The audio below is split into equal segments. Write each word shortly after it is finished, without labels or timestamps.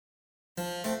Hello,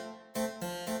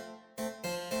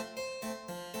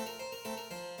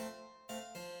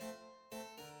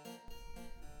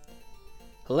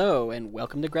 and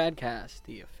welcome to GradCast,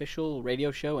 the official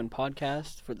radio show and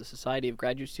podcast for the Society of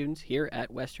Graduate Students here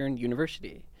at Western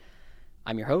University.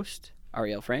 I'm your host,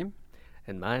 Ariel Frame.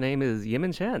 And my name is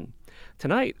Yimin Chen.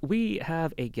 Tonight, we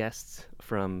have a guest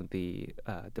from the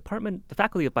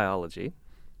Faculty of Biology,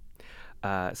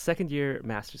 second-year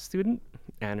master's student,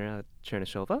 Anna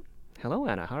Chernyshova. Hello,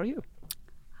 Anna. How are you?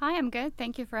 Hi, I'm good.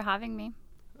 Thank you for having me.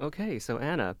 Okay, so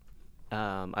Anna,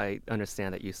 I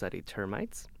understand that you study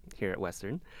termites here at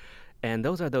Western, and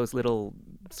those are those little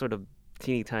sort of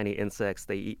teeny tiny insects.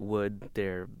 They eat wood.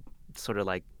 They're sort of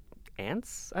like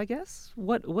ants, I guess.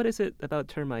 What is it about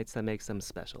termites that makes them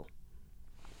special?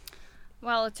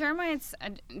 Well, termites,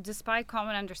 despite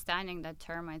common understanding that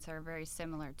termites are very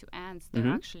similar to ants,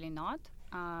 they're actually not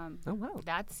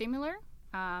that similar.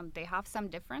 They have some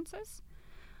differences.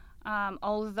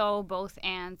 Although both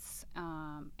ants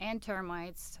and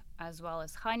termites, as well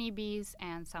as honeybees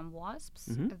and some wasps,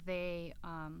 they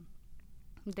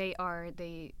are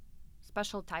the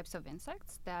special types of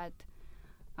insects that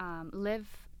live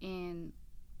in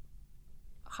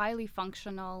highly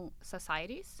functional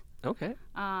societies. Okay.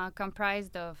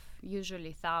 Comprised of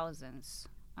usually thousands,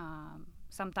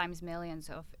 sometimes millions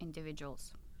of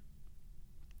individuals.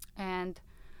 And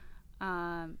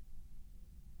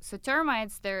so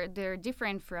termites, they're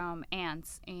different from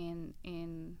ants in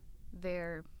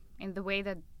the way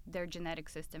that their genetic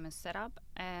system is set up,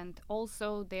 and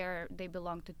also they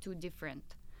belong to two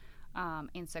different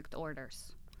insect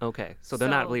orders. Okay, so they're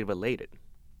not really related.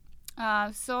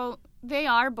 So they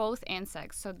are both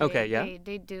insects. So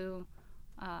they do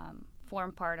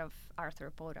form part of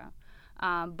Arthropoda,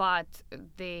 but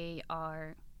they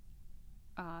are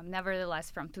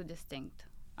nevertheless from two distinct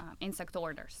insect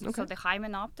orders. Okay. So the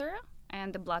Hymenoptera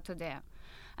and the Blattodea.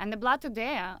 And the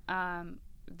Blattodea,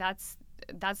 that's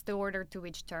the order to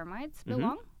which termites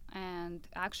belong. And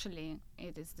actually,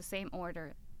 it is the same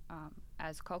order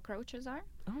as cockroaches are.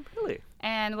 Oh, really?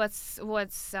 And what's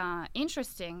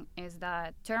interesting is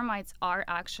that termites are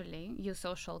actually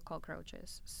eusocial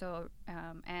cockroaches. So,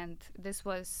 and this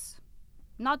was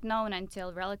not known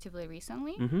until relatively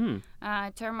recently.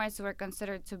 Termites were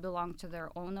considered to belong to their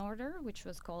own order, which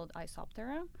was called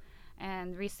Isoptera.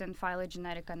 And recent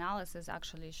phylogenetic analysis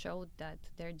actually showed that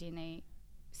their DNA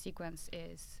sequence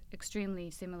is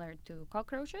extremely similar to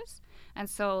cockroaches. And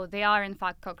so they are, in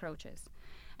fact, cockroaches.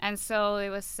 And so it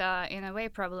was, in a way,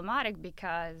 problematic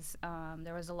because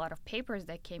there was a lot of papers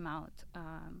that came out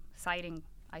citing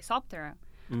Isoptera,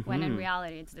 when in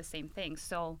reality it's the same thing.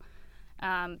 So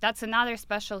that's another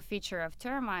special feature of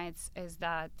termites, is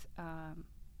that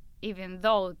even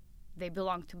though they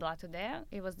belong to Blattodea,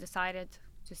 it was decided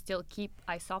to still keep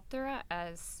Isoptera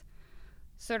as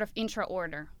sort of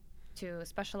intra-order, to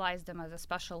specialize them as a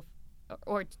special,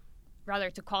 or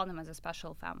rather to call them as a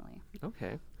special family.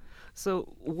 Okay.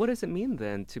 So what does it mean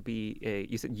then to be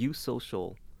you said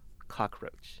eusocial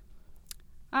cockroach?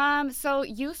 So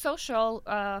eusocial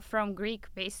from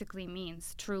Greek basically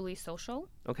means truly social.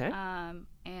 Okay.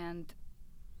 And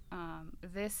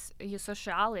this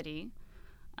eusociality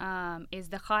is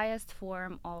the highest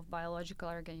form of biological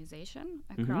organization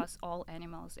across all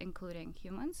animals, including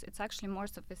humans. It's actually more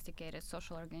sophisticated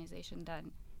social organization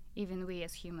than even we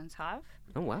as humans have.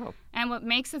 Oh, wow. And what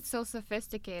makes it so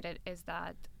sophisticated is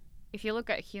that if you look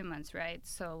at humans, right,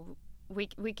 so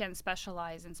we can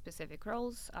specialize in specific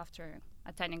roles after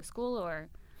attending school or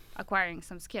acquiring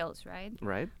some skills, right?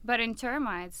 Right. But in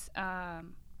termites,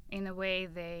 in a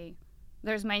way,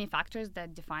 there's many factors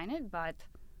that define it, but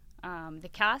the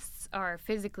castes are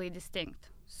physically distinct.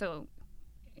 So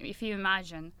if you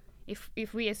imagine,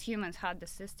 if we as humans had the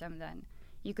system, then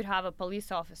you could have a police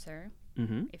officer.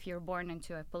 If you're born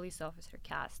into a police officer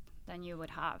caste, then you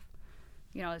would have,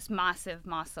 this massive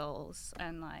muscles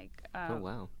and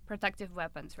protective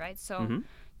weapons, right? So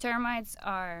termites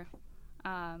are,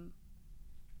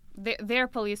 their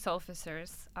police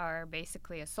officers are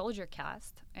basically a soldier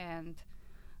caste, and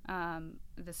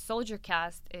the soldier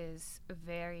caste is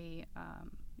very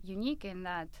unique in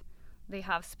that they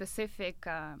have specific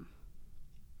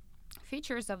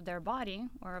features of their body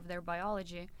or of their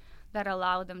biology that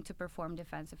allow them to perform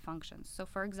defensive functions. So,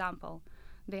 for example,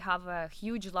 they have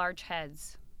huge, large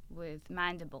heads with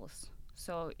mandibles.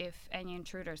 So if any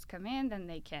intruders come in, then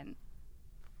they can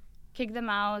kick them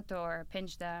out or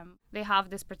pinch them. They have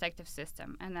this protective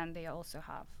system, and then they also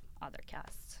have other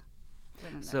castes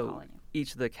within their colony.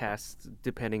 Each of the castes,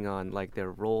 depending on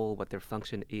their role, what their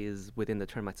function is within the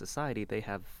termite society, they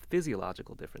have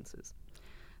physiological differences.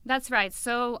 That's right.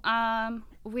 So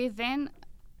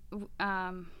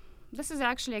this is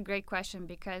actually a great question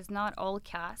because not all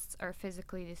castes are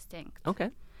physically distinct.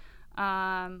 Okay.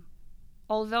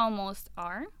 Although most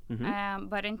are. Mm-hmm.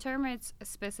 But in termites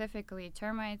specifically,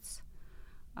 termites,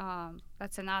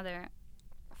 that's another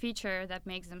feature that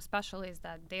makes them special is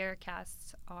that their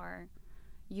castes are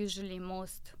usually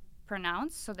most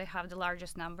pronounced, so they have the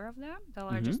largest number of them, the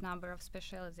largest number of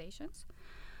specializations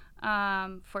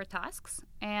for tasks,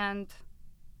 and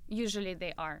usually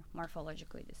they are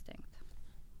morphologically distinct.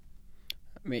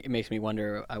 It makes me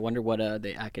wonder. I wonder what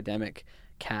the academic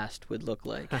caste would look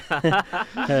like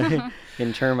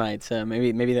in termites.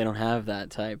 Maybe they don't have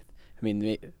that type. I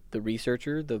mean, the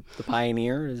researcher, the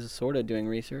pioneer, is sort of doing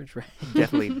research, right?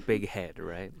 Definitely big head,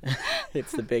 right?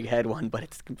 It's the big head one, but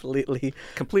it's completely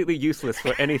useless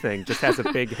for anything. Just has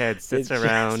a big head, sits it's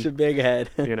around. Just a big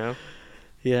head. You know.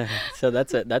 Yeah. So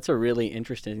that's a really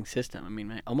interesting system. I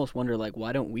mean, I almost wonder like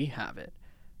why don't we have it?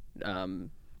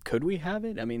 Could we have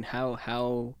it? I mean,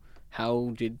 how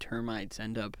did termites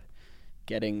end up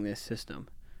getting this system?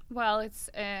 Well, it's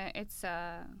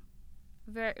a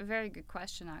very very good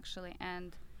question actually,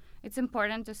 and it's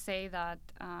important to say that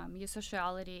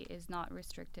eusociality is not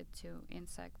restricted to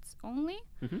insects only.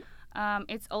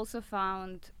 It's also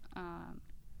found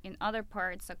in other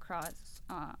parts across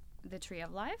the tree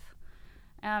of life,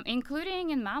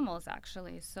 including in mammals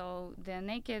actually. So the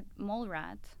naked mole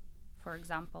rat, for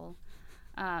example,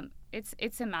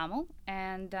 it's a mammal,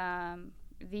 and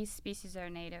these species are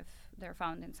native. They're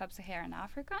found in sub-Saharan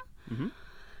Africa,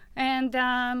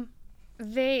 and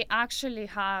they actually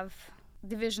have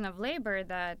division of labor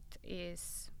that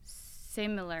is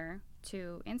similar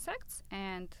to insects.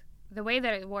 And the way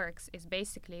that it works is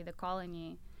basically the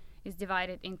colony is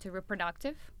divided into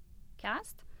reproductive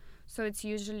caste. So it's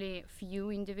usually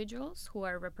few individuals who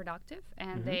are reproductive,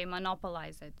 and they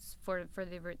monopolize it for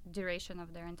the duration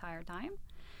of their entire time.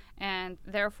 And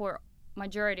therefore,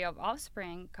 majority of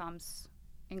offspring comes,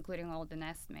 including all the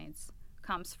nestmates,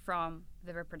 comes from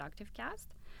the reproductive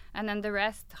caste. And then the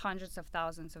rest, hundreds of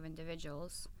thousands of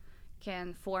individuals,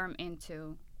 can form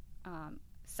into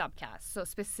subcastes, so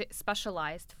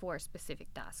specialized for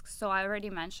specific tasks. So I already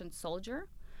mentioned soldier.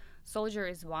 Soldier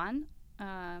is one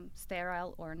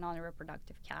sterile or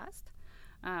non-reproductive caste,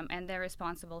 and they're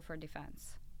responsible for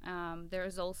defense.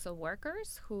 There's also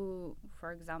workers who,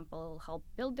 for example, help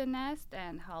build the nest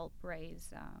and help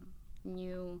raise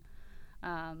new,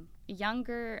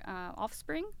 younger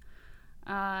offspring.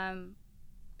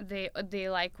 They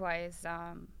likewise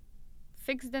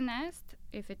fix the nest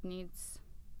if it needs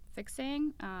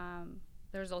fixing.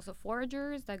 There's also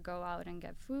foragers that go out and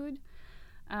get food,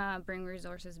 bring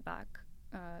resources back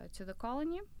to the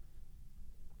colony.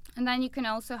 And then you can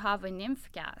also have a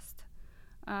nymph caste.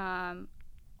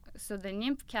 So the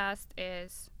nymph caste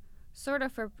is sort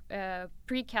of a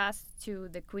precast to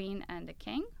the queen and the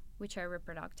king, which are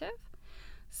reproductive.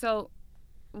 So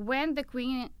when the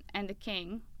queen and the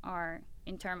king are,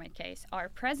 in termite case, are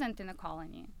present in a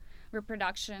colony,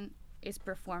 reproduction is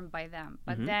performed by them.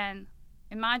 But then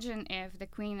imagine if the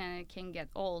queen and the king get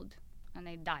old and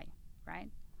they die, right?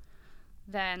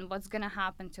 Then what's going to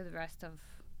happen to the rest of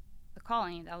the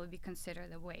colony? That would be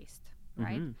considered a waste,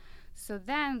 right? So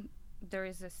then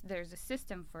there's a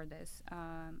system for this.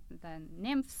 Then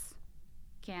nymphs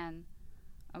can,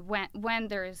 when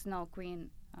there is no queen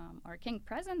or king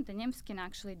present, the nymphs can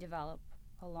actually develop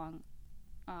along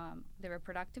the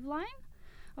reproductive line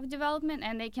of development,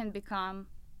 and they can become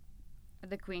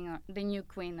the queen, or the new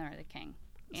queen or the king.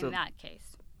 In that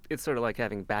case, it's sort of like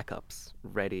having backups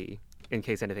ready in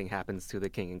case anything happens to the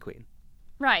king and queen.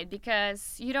 Right,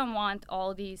 because you don't want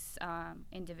all these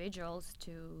individuals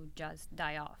to just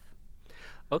die off.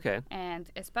 Okay. And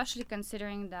especially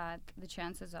considering that the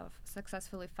chances of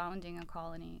successfully founding a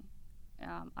colony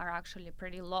are actually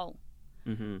pretty low.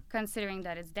 Considering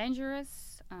that it's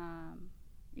dangerous,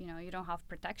 you don't have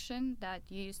protection that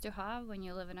you used to have when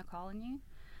you live in a colony,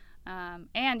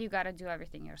 and you got to do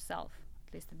everything yourself,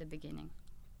 at least at the beginning.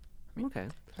 Okay.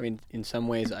 I mean, in some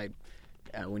ways,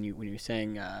 when you're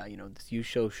saying this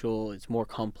eusocial, it's more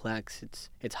complex.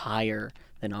 It's higher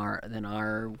than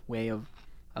our way of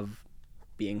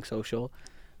being social.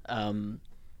 I'm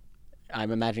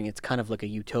imagining it's kind of like a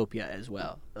utopia as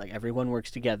well. Like everyone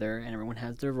works together and everyone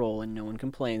has their role and no one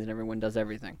complains and everyone does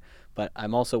everything. But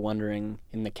I'm also wondering,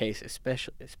 in the case,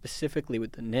 specifically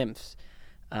with the nymphs,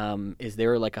 is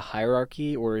there like a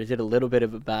hierarchy, or is it a little bit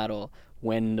of a battle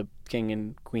when the king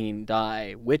and queen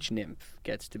die? Which nymph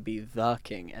gets to be the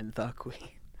king and the queen?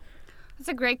 That's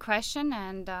a great question,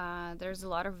 and there's a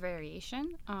lot of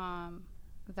variation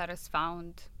that is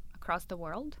found across the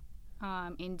world.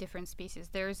 in different species.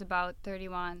 There's about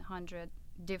 3,100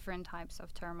 different types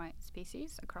of termite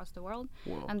species across the world,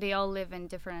 Whoa. and they all live in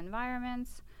different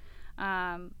environments.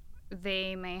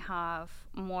 They may have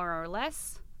more or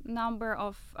less number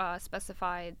of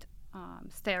specified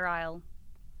sterile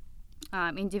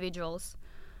individuals,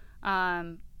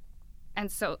 and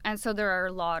so there are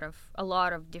a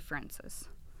lot of differences.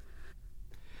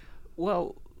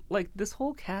 Well, like this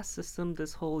whole caste system,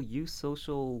 this whole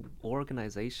eusocial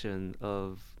organization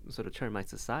of sort of termite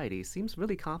society seems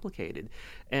really complicated.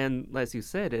 And as you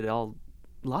said, a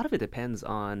lot of it depends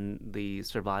on the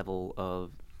survival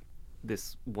of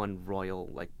this one royal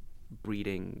like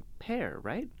breeding pair,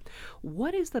 right?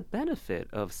 What is the benefit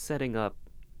of setting up,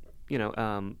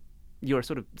 your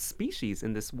sort of species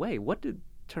in this way? What did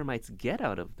termites get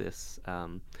out of this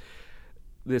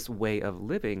this way of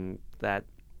living that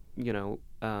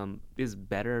is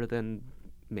better than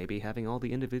maybe having all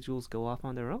the individuals go off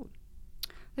on their own?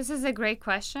 This is a great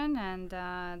question, and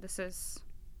this is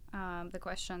the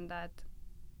question that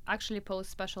actually posed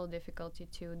special difficulty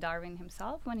to Darwin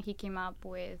himself when he came up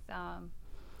with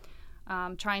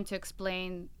trying to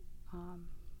explain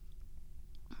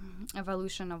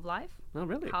evolution of life. Oh,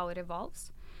 really? How it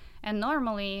evolves. And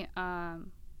normally,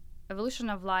 evolution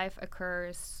of life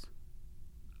occurs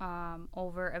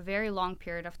over a very long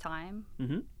period of time.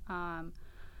 Mm-hmm.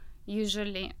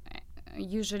 Usually,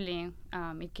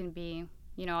 it can be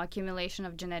accumulation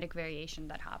of genetic variation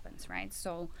that happens, right?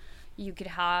 So you could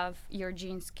have your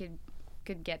genes could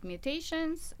get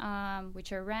mutations,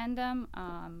 which are random,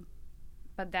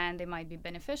 but then they might be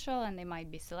beneficial and they might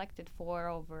be selected for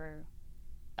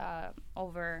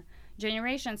over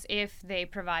generations if they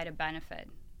provide a benefit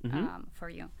for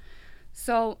you.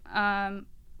 So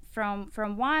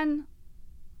from one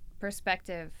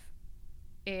perspective,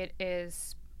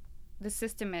 the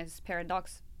system is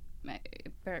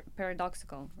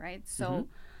paradoxical, right? So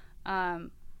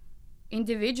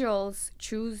individuals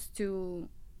choose to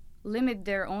limit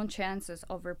their own chances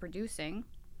of reproducing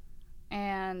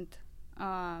and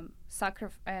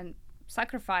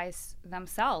sacrifice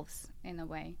themselves in a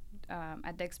way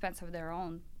at the expense of their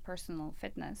own personal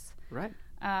fitness, right?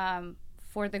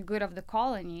 For the good of the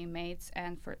colony mates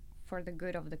and for the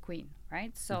good of the queen,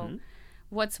 right? So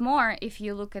what's more, if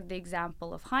you look at the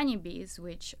example of honeybees,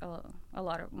 which a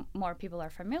lot of more people are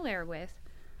familiar with,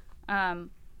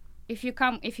 if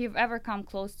you've ever come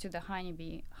close to the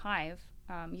honeybee hive,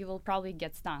 you will probably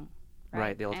get stung, right?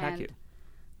 Right, they'll attack you.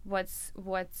 What's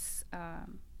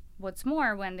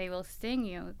more, when they will sting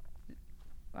you,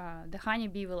 the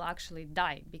honeybee will actually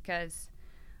die because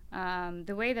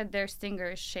the way that their stinger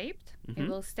is shaped, it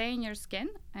will stay in your skin,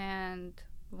 and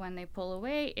when they pull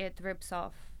away, it rips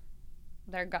off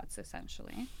their guts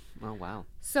essentially. Oh wow!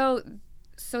 So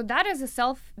that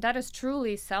is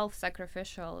truly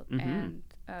self-sacrificial and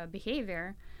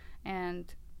behavior,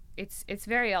 and it's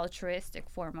very altruistic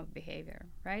form of behavior,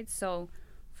 right? So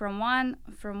from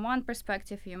one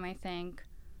perspective, you may think,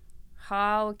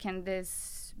 how can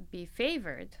this be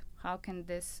favored? How can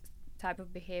this type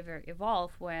of behavior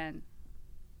evolve when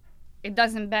it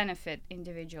doesn't benefit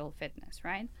individual fitness,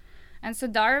 right? And so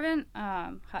Darwin,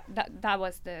 that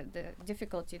was the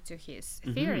difficulty to his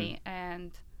theory,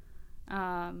 and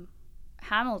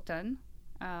Hamilton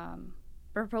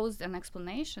proposed an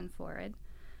explanation for it,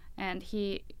 and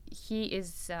his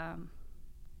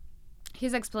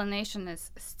explanation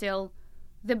is still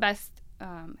the best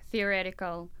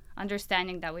theoretical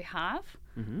understanding that we have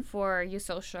for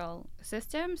eusocial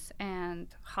systems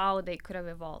and how they could have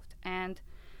evolved. And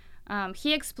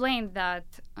he explained that,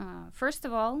 first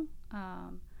of all,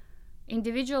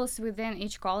 individuals within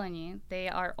each colony, they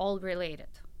are all related,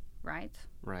 right?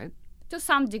 Right. To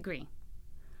some degree.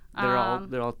 They're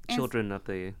all children of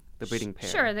the breeding pair.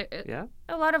 Sure. Yeah.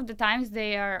 A lot of the times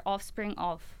they are offspring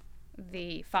of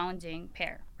the founding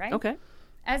pair, right? Okay.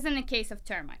 As in the case of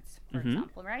termites, for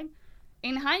example, right?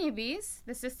 In honeybees,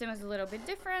 the system is a little bit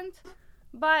different,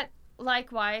 but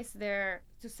likewise,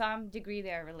 to some degree,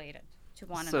 they're related to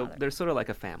one another. So they're sort of like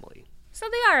a family. So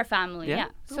they are a family, yeah.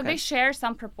 So Okay. they share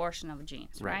some proportion of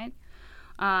genes, right?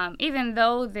 Even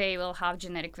though they will have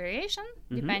genetic variation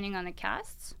depending on the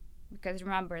castes, because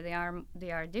remember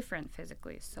they are different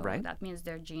physically, so that means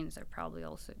their genes are probably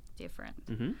also different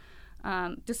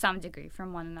to some degree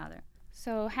from one another.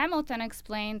 So Hamilton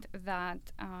explained that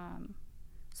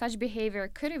such behavior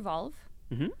could evolve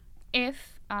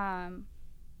if,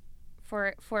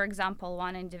 for example,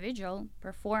 one individual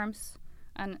performs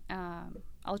an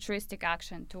altruistic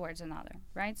action towards another,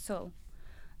 right? So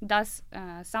does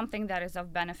something that is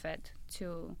of benefit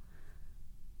to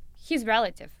his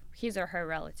relative, his or her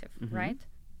relative, right?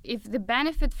 if the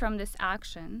benefit from this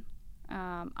action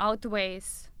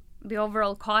outweighs the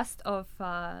overall cost of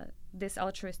this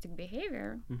altruistic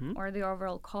behavior, or the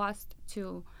overall cost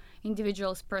to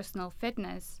individuals' personal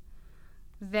fitness,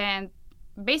 then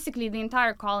basically the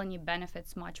entire colony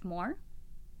benefits much more.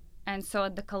 And so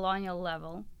at the colonial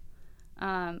level,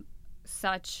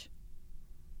 such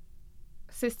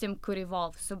system could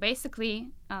evolve. So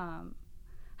basically,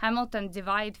 Hamilton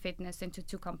divided fitness into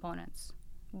two components.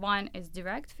 One is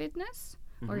direct fitness,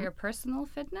 or your personal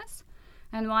fitness,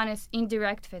 and one is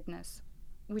indirect fitness,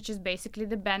 which is basically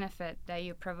the benefit that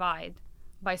you provide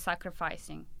by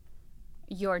sacrificing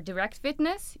your direct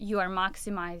fitness. You are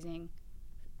maximizing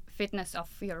fitness of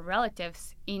your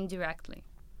relatives indirectly.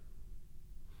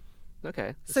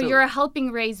 Okay. So you're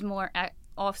helping raise more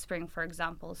offspring, for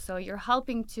example. So you're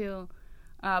helping to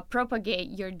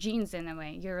propagate your genes in a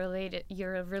way, your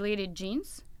related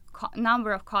genes,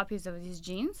 number of copies of these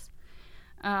genes,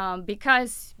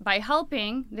 because by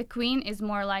helping, the queen is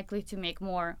more likely to make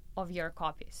more of your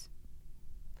copies.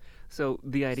 So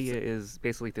the idea is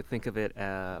basically to think of it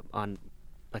on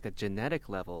like a genetic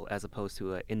level as opposed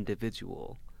to an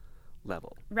individual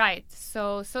level. Right.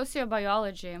 So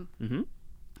sociobiology,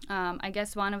 I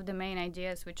guess one of the main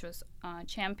ideas which was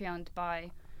championed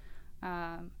by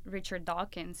Richard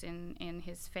Dawkins in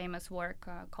his famous work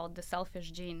called The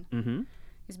Selfish Gene,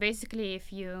 is basically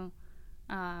if you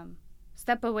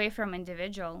step away from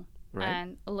individual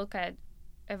and look at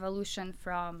evolution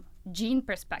from gene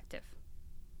perspective,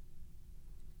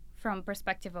 from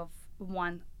perspective of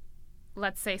one,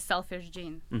 let's say, selfish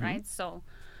gene, right? So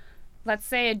let's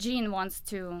say a gene wants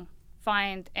to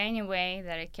find any way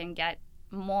that it can get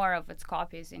more of its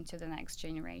copies into the next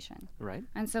generation. Right.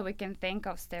 And so we can think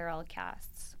of sterile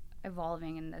casts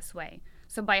evolving in this way.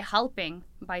 So by helping,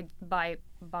 by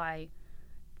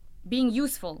being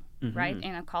useful, right,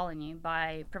 in a colony,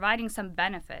 by providing some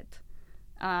benefit,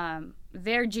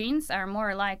 their genes are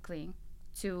more likely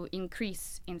to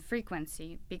increase in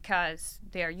frequency because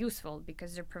they are useful,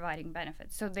 because they're providing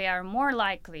benefits. So they are more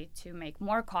likely to make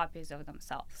more copies of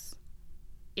themselves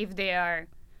if they are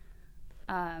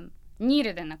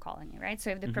needed in a colony, right? So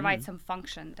if they provide some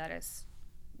function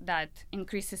that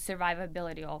increases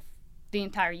survivability of the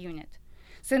entire unit.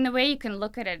 So in a way, you can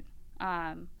look at it.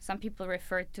 Some people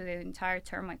refer to the entire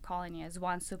termite colony as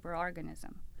one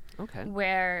superorganism. Okay.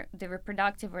 Where the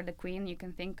reproductive, or the queen, you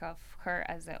can think of her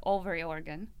as an ovary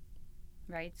organ,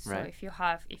 right? So if you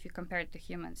compare it to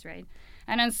humans, right?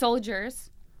 And in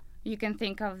soldiers, you can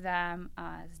think of them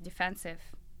as defensive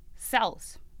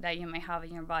cells that you may have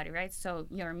in your body, right? So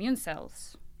your immune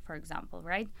cells, for example,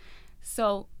 right?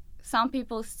 So some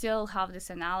people still have this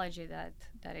analogy that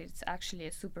it's actually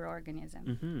a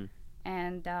superorganism.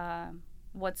 And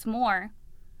what's more,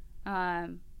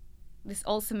 this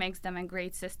also makes them a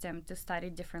great system to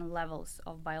study different levels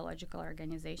of biological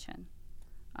organization,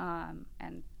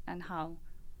 and how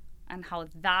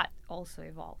that also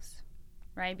evolves,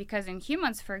 right? Because in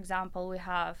humans, for example, we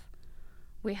have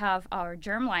our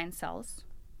germline cells,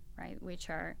 right,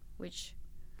 which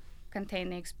contain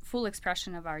the full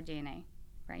expression of our DNA,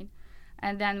 right?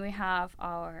 And then we have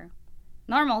our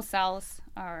normal cells,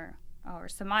 our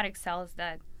somatic cells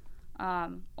that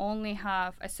only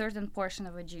have a certain portion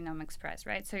of a genome expressed,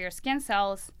 right? So your skin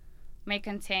cells may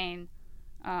contain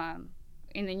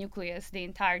in the nucleus the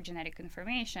entire genetic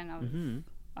information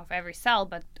of every cell,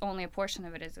 but only a portion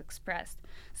of it is expressed.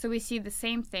 So we see the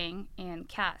same thing in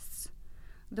casts.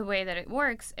 The way that it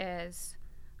works is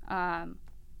the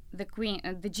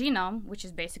genome, which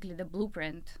is basically the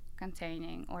blueprint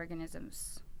containing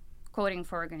organisms, coding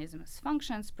for organisms'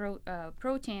 functions,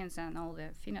 proteins, and all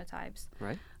the phenotypes,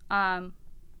 right?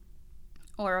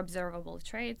 Or observable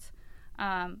traits.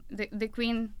 The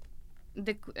queen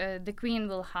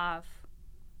will have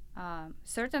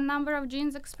certain number of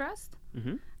genes expressed,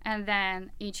 and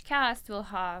then each caste will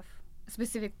have a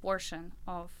specific portion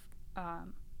of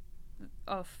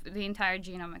the entire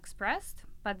genome expressed,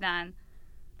 but then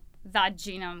that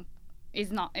genome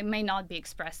may not be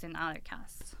expressed in other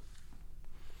castes.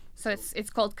 So it's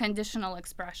called conditional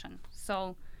expression.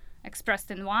 So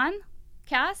expressed in one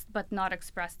caste, but not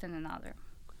expressed in another,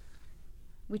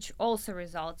 which also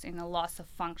results in a loss of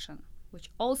function, which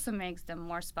also makes them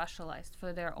more specialized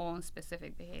for their own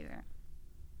specific behavior.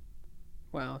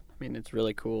 Wow, I mean, it's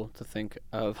really cool to think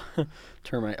of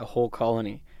a whole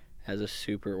colony as a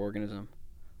super organism.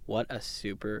 What a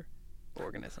super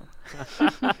organism!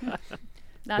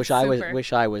 Wish I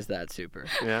was that super.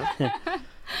 Yeah.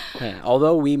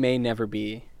 Although we may never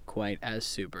be quite as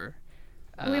super.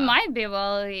 We might be.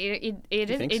 Well, it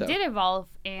did evolve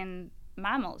in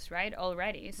mammals, right?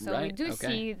 Already, so we Right, do okay.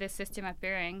 see this system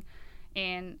appearing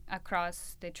in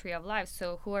across the tree of life.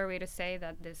 So who are we to say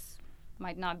that this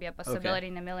might not be a possibility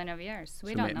in a million of years?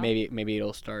 We So don't know. maybe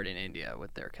it'll start in India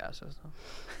with their caste system.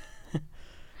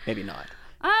 Maybe not.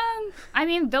 I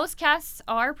mean, those castes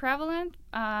are prevalent,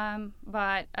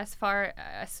 but as far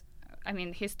as, I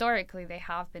mean, historically they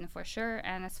have been for sure,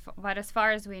 and but as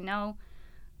far as we know,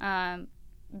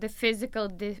 the physical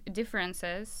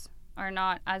differences are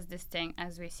not as distinct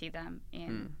as we see them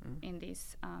in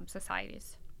these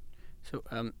societies.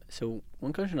 So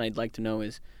one question I'd like to know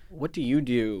is, what do you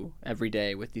do every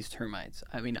day with these termites?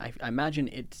 I mean, I imagine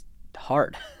it's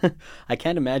hard. I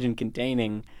can't imagine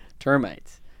containing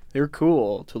termites. They're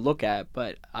cool to look at,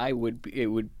 but it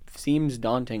would seems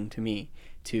daunting to me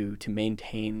to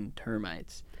maintain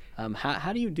termites.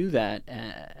 How do you do that,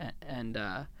 and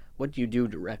what do you do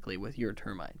directly with your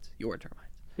termites?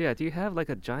 Yeah, do you have like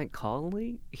a giant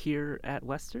colony here at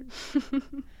Western?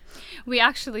 We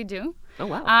actually do. Oh,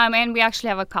 wow. And we actually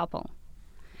have a couple.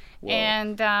 Whoa.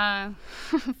 And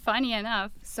funny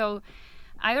enough, so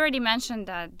I already mentioned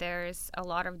that there's a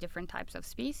lot of different types of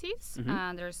species.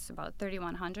 There's about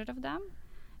 3,100 of them,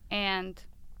 and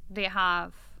they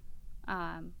have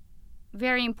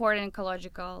very important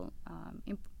ecological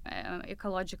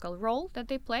role that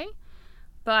they play.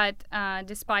 But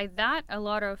despite that, a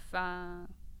lot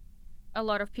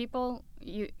of people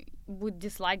would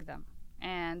dislike them.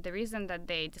 And the reason that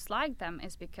they dislike them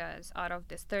is because out of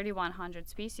this 3,100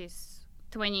 species,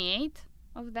 28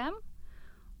 of them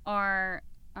are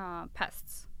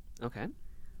pests. Okay.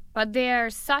 But they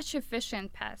are such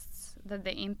efficient pests that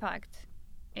the impact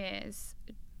is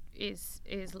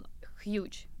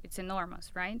huge. It's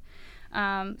enormous, right?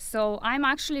 So I'm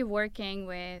actually working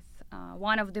with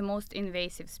one of the most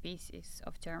invasive species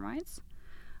of termites.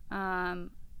 And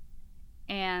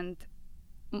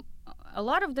a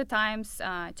lot of the times,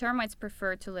 termites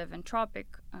prefer to live in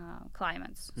tropic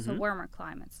climates, so warmer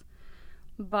climates.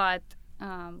 But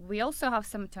we also have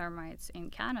some termites in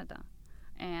Canada,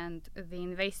 and the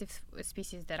invasive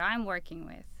species that I'm working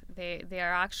with, they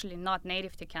are actually not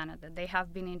native to Canada. They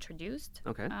have been introduced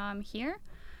here.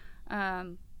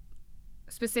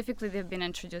 Specifically, they've been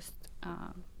introduced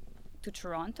to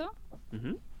Toronto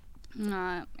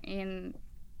in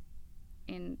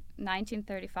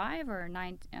 1935 or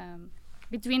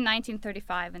between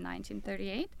 1935 and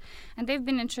 1938, and they've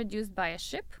been introduced by a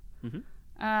ship.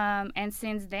 And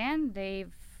since then,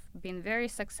 they've been very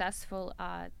successful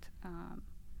at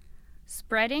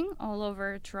spreading all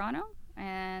over Toronto,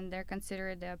 and they're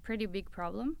considered a pretty big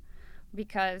problem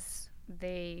because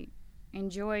they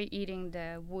enjoy eating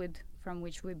the wood from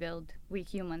which we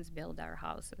humans build our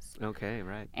houses. Okay,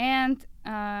 right. And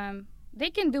they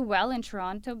can do well in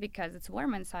Toronto because it's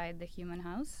warm inside the human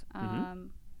house.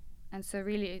 And so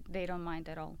really they don't mind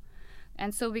at all.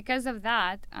 And so because of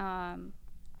that,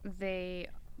 they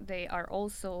are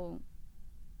also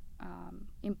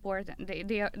important.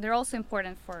 They're also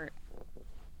important for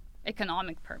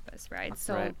economic purpose, right?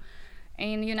 So right.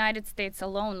 in the United States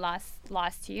alone,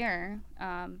 last year,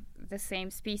 the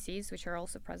same species, which are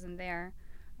also present there,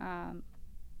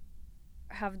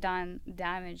 have done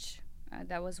damage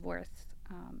that was worth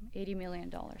 $80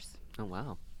 million. Oh,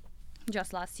 wow.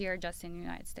 Just last year, just in the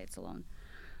United States alone.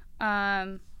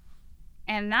 And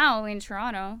now in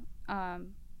Toronto,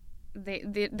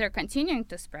 they're continuing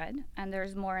to spread, and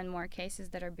there's more and more cases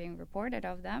that are being reported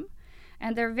of them,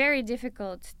 and they're very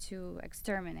difficult to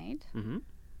exterminate.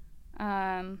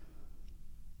 And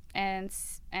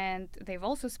they've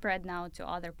also spread now to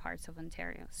other parts of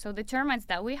Ontario. So the termites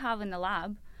that we have in the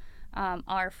lab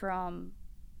are from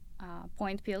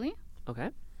Point Pelee.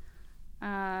 Okay.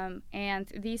 And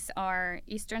these are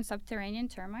eastern subterranean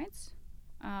termites.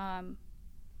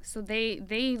 So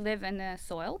they live in the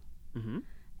soil,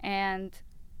 and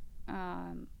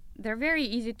they're very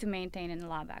easy to maintain in the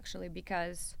lab, actually,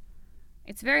 because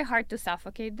it's very hard to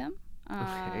suffocate them.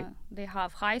 Okay. They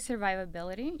have high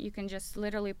survivability. You can just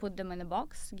literally put them in a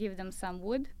box, give them some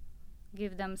wood,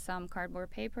 give them some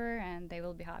cardboard paper, and they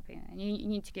will be happy. And you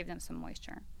need to give them some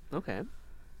moisture. Okay.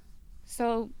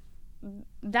 So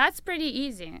that's pretty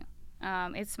easy.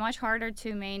 It's much harder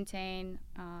to maintain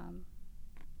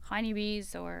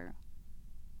honeybees or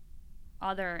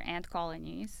other ant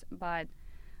colonies, but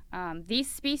these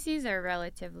species are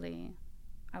relatively,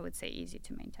 I would say, easy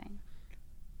to maintain.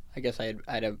 I guess I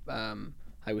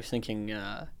was thinking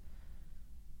it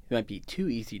might be too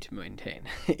easy to maintain.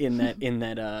 in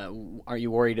that, are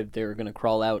you worried if they're going to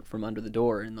crawl out from under the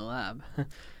door in the lab?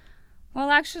 Well,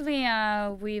 actually,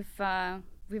 we've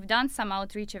we've done some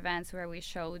outreach events where we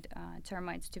showed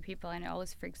termites to people, and it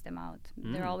always freaks them out.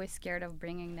 They're always scared of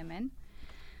bringing them in.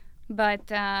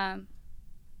 But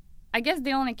I guess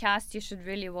the only cast you should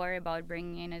really worry about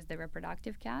bringing in is the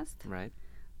reproductive cast. Right.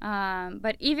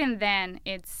 But even then,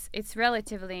 it's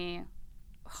relatively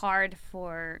hard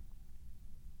for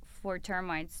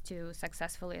termites to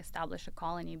successfully establish a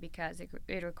colony because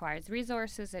it requires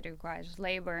resources, it requires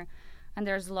labor, and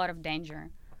there's a lot of danger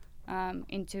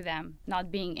into them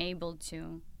not being able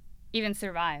to even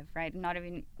survive, right? Not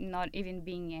even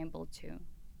being able to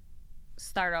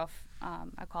start off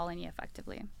a colony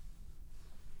effectively.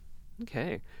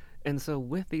 Okay. And so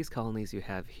with these colonies you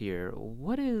have here,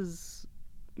 what is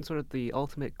sort of the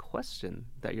ultimate question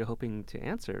that you're hoping to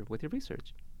answer with your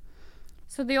research?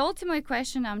 So the ultimate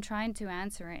question I'm trying to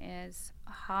answer is,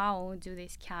 how do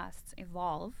these casts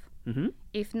evolve?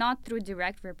 If not through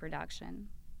direct reproduction,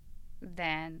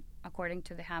 then according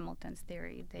to the Hamilton's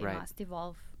theory, they must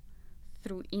evolve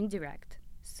through indirect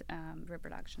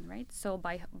reproduction, right? So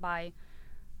by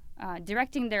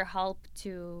directing their help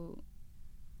to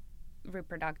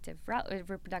reproductive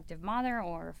mother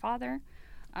or father,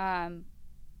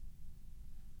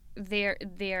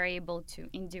 they're able to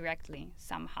indirectly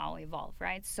somehow evolve,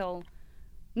 right? So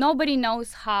nobody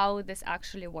knows how this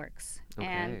actually works.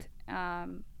 Okay.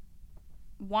 And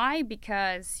why?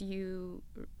 Because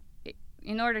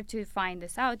in order to find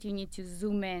this out, you need to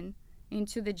zoom in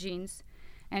into the genes,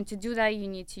 and to do that you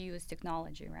need to use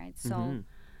technology, right? So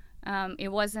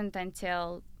it wasn't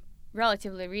until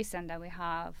relatively recent that we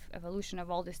have evolution of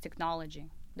all this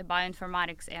technology, the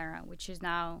bioinformatics era, which is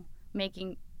now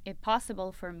making it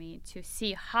possible for me to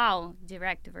see how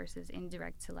direct versus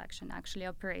indirect selection actually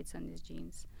operates on these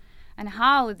genes, and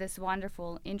how this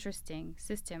wonderful, interesting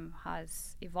system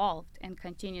has evolved and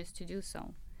continues to do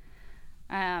so.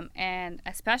 And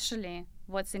especially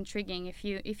what's intriguing, if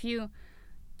you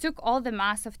took all the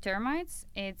mass of termites,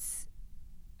 it's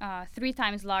 3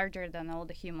 times larger than all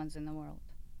the humans in the world.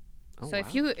 Oh, So wow.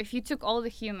 if you took all the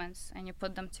humans and you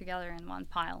put them together in one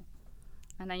pile,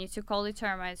 and then you took all the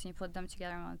termites and you put them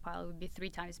together in one pile, it would be 3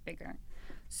 times bigger.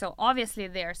 So obviously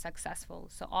they are successful.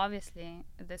 So obviously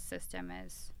this system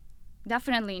is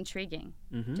definitely intriguing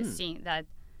to see that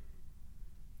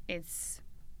it's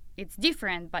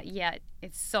different, but yet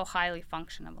it's so highly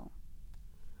functionable.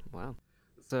 Wow.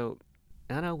 So,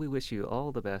 Anna, we wish you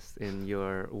all the best in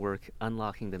your work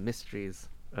unlocking the mysteries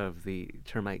of the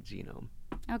termite genome.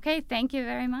 Okay, thank you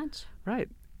very much. Right.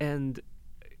 And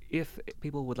if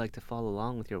people would like to follow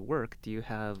along with your work, do you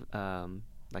have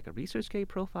like a ResearchGate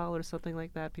profile or something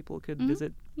like that people could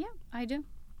visit? Yeah, I do.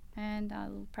 And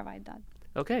I'll provide that.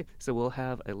 Okay, so we'll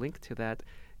have a link to that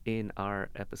in our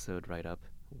episode write-up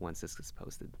once this is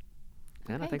posted.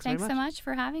 Anna, Okay, thanks very so much. much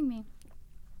for having me.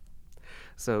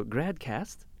 So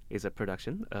GradCast is a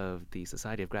production of the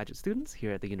Society of Graduate Students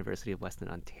here at the University of Western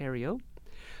Ontario.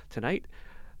 Tonight,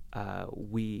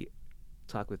 we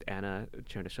talk with Anna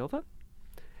Chernyshova,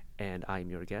 and I'm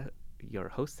your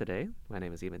host today. My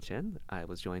name is Evan Chen. I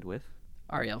was joined with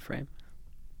Ariel Frame.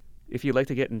 If you'd like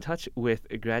to get in touch with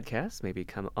GradCast, maybe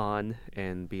come on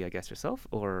and be a guest yourself,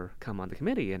 or come on the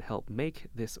committee and help make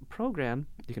this program,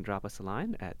 you can drop us a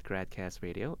line at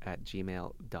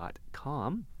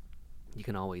gradcastradio@gmail.com. You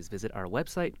can always visit our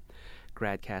website,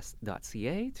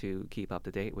 gradcast.ca, to keep up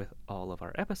to date with all of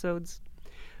our episodes.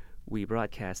 We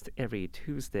broadcast every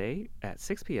Tuesday at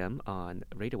 6 p.m. on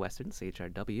Radio Western,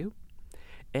 CHRW,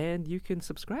 and you can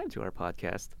subscribe to our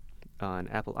podcast on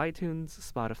Apple iTunes,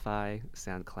 Spotify,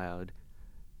 SoundCloud,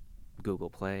 Google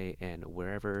Play, and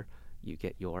wherever you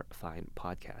get your fine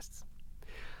podcasts.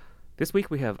 This week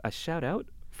we have a shout out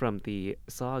from the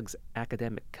SOGS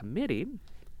Academic Committee,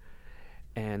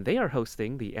 and they are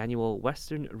hosting the annual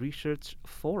Western Research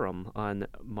Forum on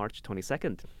March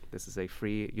 22nd. This is a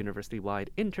free university-wide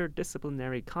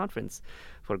interdisciplinary conference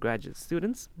for graduate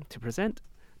students to present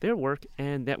their work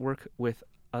and network with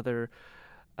other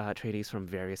trainees from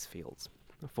various fields.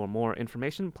 For more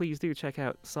information, please do check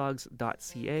out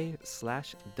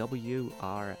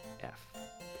sogs.ca/WRF.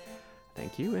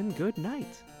 Thank you and good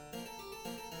night.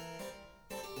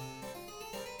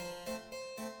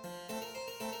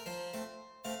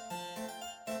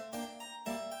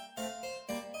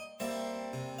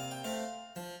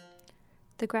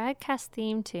 The GradCast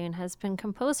theme tune has been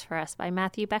composed for us by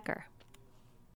Matthew Becker.